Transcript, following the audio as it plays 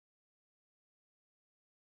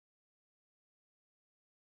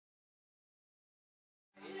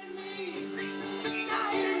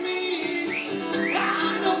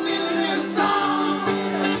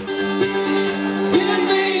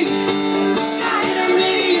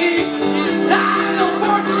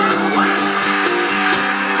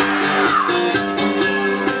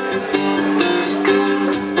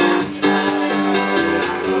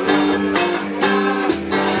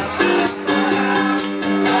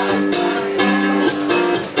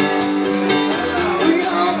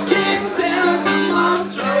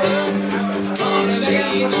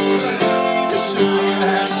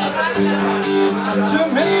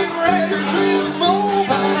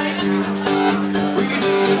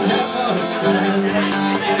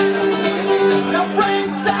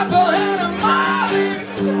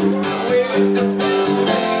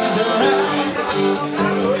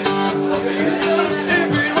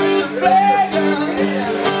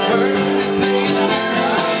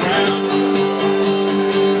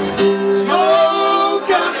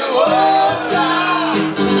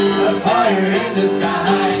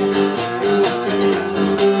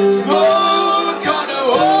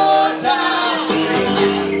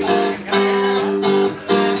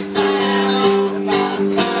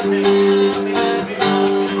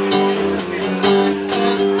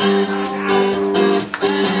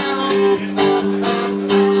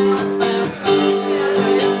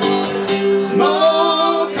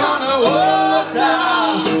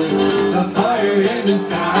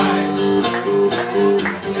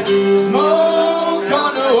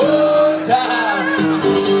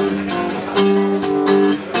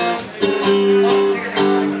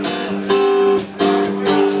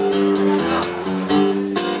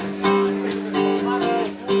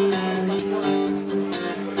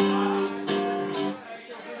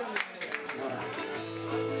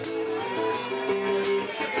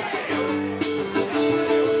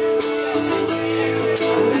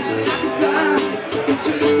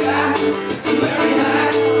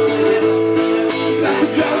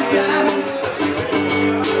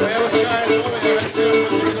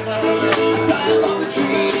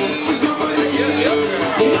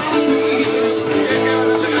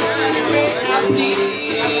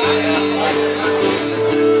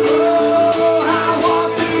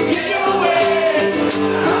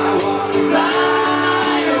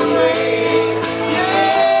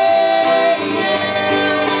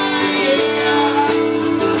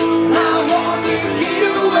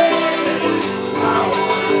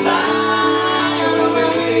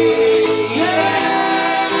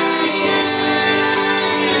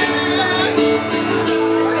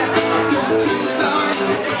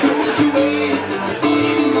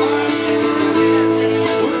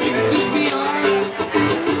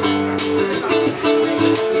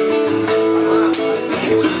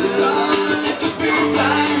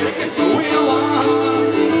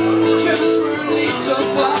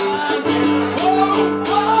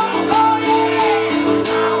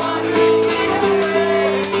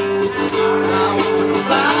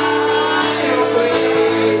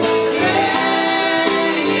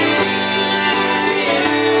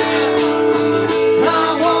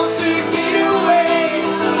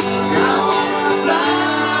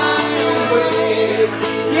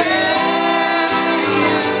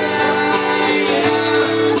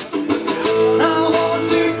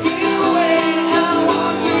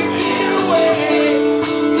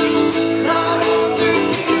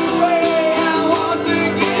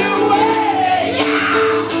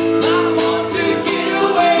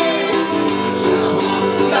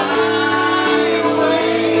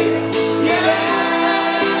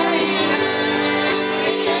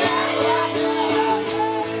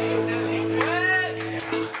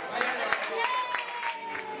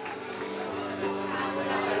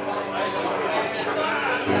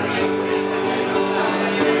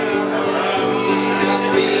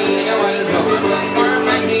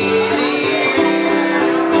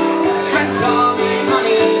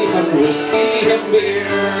on whiskey and beer.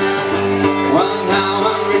 Well, now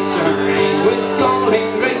I'm returning with gold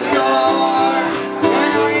in great store,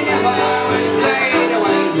 and I never will play the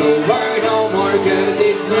Wild Rover no more, 'cause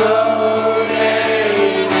it's no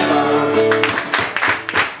day never,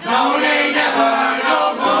 no day never, no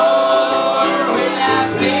more will I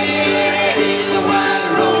play the Wild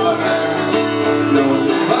Rover, no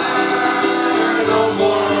more, no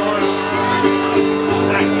more.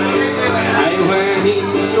 I went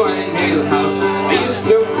into an ale house I used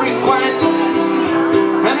to frequent,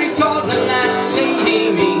 and I told the landlady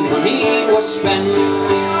me money was spent.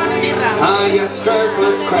 I asked her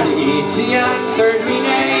for credit, she answered me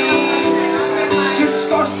nay. Such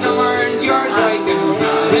customers, yours I can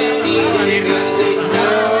have any day, 'cause it's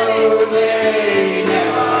no day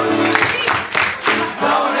never,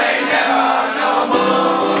 no day never, no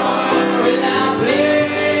more will I play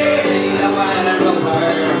the Wild Rover,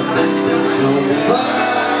 no more,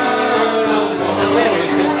 no more.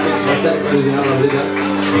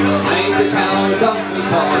 I took out of my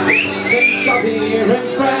pocket bits of beer and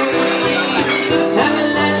spray, and the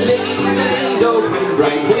landlady's eyes opened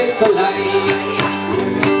bright with the light.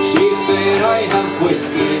 She said, I have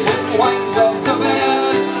whiskies and wines of the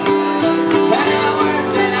best, and the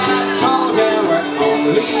words that I told her were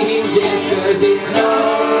only in jest, 'cause it's no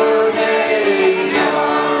day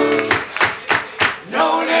never, no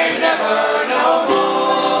day never, no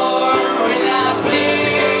more will I play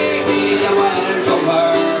the Wild Rover,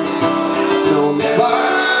 no never,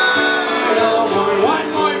 no more. One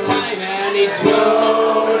more time, and it's no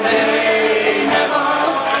day never,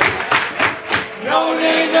 no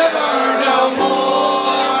day never, no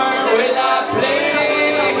more will I play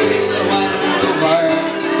the Wild Rover,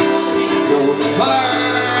 no never,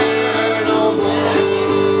 no more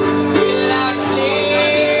will I play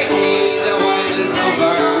the Wild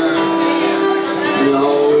Rover, no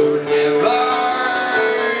never,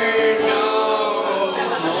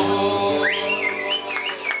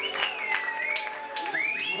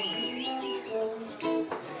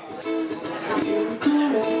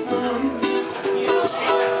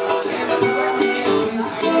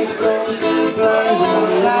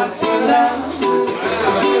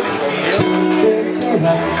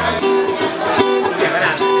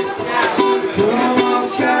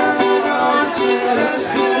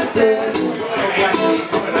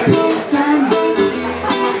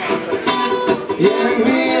 y en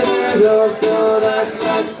mi reloj todas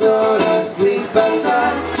las horas vi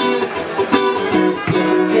pasar.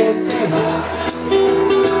 ¿Por qué te vas?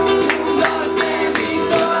 Los días y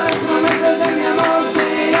todas las promesas de mi amor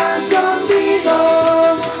serán contigo.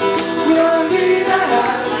 Me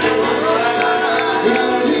olvidarás,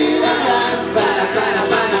 para,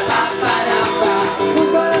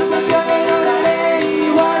 junto a las canciones lloraré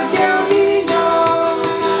igual que un niño.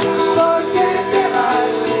 ¿Por qué te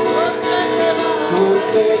vas? ¿Por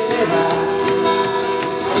qué te vas?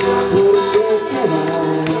 ¿Por qué te vas?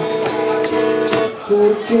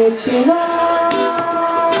 ¿Por qué te vas?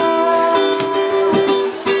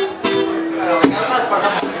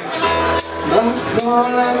 Bajo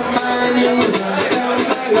las manos